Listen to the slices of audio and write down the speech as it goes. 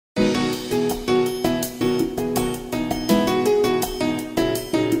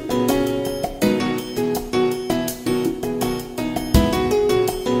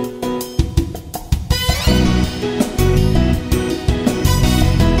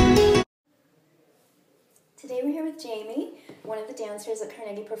we're here with Jamie, one of the dancers at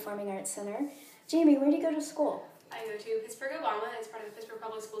Carnegie Performing Arts Center. Jamie, where do you go to school? I go to Pittsburgh Obama. It's part of the Pittsburgh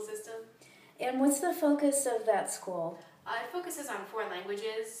public school system. And what's the focus of that school? It focuses on foreign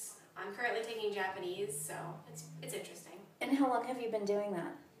languages. I'm currently taking Japanese, so it's interesting. And how long have you been doing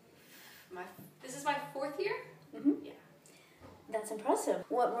that? This is my 4th year? Mm-hmm. Yeah. That's impressive.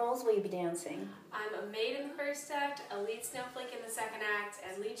 What roles will you be dancing? I'm a maid in the first act, a lead snowflake in the second act,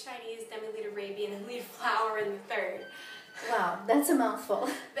 and lead Chinese, demi-lead Arabian, and lead flower in the third. Wow, that's a mouthful.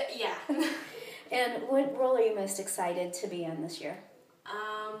 But, yeah. And what role are you most excited to be in this year?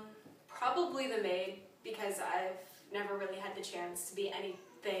 Probably the maid, because I've never really had the chance to be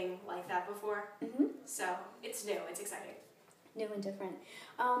anything like that before. Mm-hmm. So it's new, it's exciting. New and different.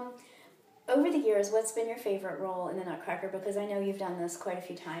 Over the years, what's been your favorite role in the Nutcracker? Because I know you've done this quite a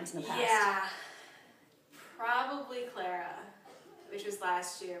few times in the past. Yeah, probably Clara, which was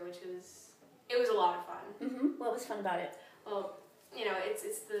last year, it was a lot of fun. Mm-hmm. What was fun about it? Well, you know, it's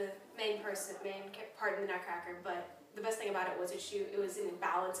the main part in the Nutcracker, but the best thing about it was it was in a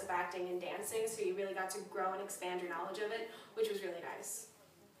balance of acting and dancing, so you really got to grow and expand your knowledge of it, which was really nice.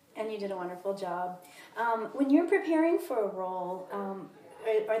 And you did a wonderful job. When you're preparing for a role,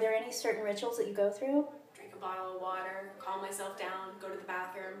 are there any certain rituals that you go through? Drink a bottle of water, calm myself down, go to the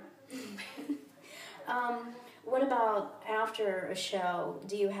bathroom. What about after a show?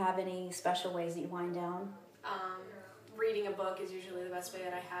 Do you have any special ways that you wind down? Reading a book is usually the best way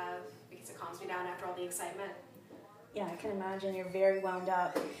that I have, because it calms me down after all the excitement. Yeah, I can imagine you're very wound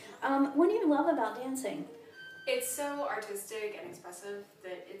up. What do you love about dancing? It's so artistic and expressive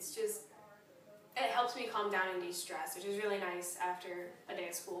that it helps me calm down and de-stress, which is really nice after a day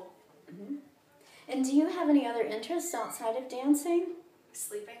of school. Mm-hmm. And do you have any other interests outside of dancing?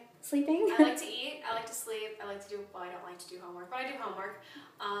 Sleeping. Sleeping? I like to eat, I like to sleep, I don't like to do homework, but I do homework.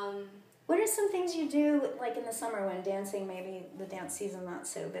 What are some things you do, like in the summer when dancing, maybe the dance season not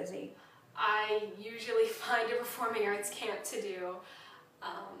so busy? I usually find a performing arts camp to do.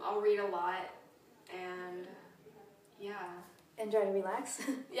 I'll read a lot, and yeah. And try to relax?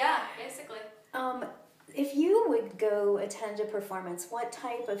 Yeah, basically. If you would go attend a performance, what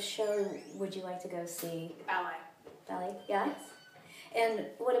type of show would you like to go see? Ballet. Ballet, yeah? Yes. And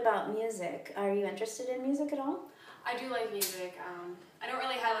what about music? Are you interested in music at all? I do like music. I don't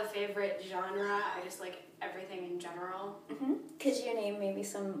really have a favorite genre. I just like everything in general. Mm-hmm. Could you name maybe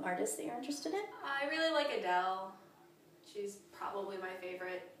some artists that you're interested in? I really like Adele. She's probably my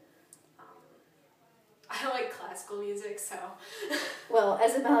favorite. I like classical music, so... Well,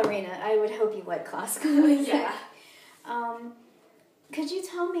 as a ballerina, I would hope you like classical music. Yeah. Could you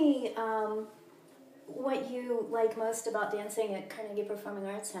tell me what you like most about dancing at Carnegie Performing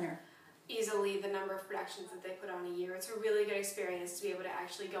Arts Center? Easily the number of productions that they put on a year. It's a really good experience to be able to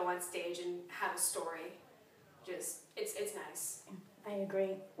actually go on stage and have a story. It's nice. I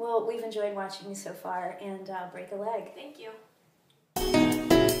agree. Well, we've enjoyed watching you so far, and break a leg. Thank you.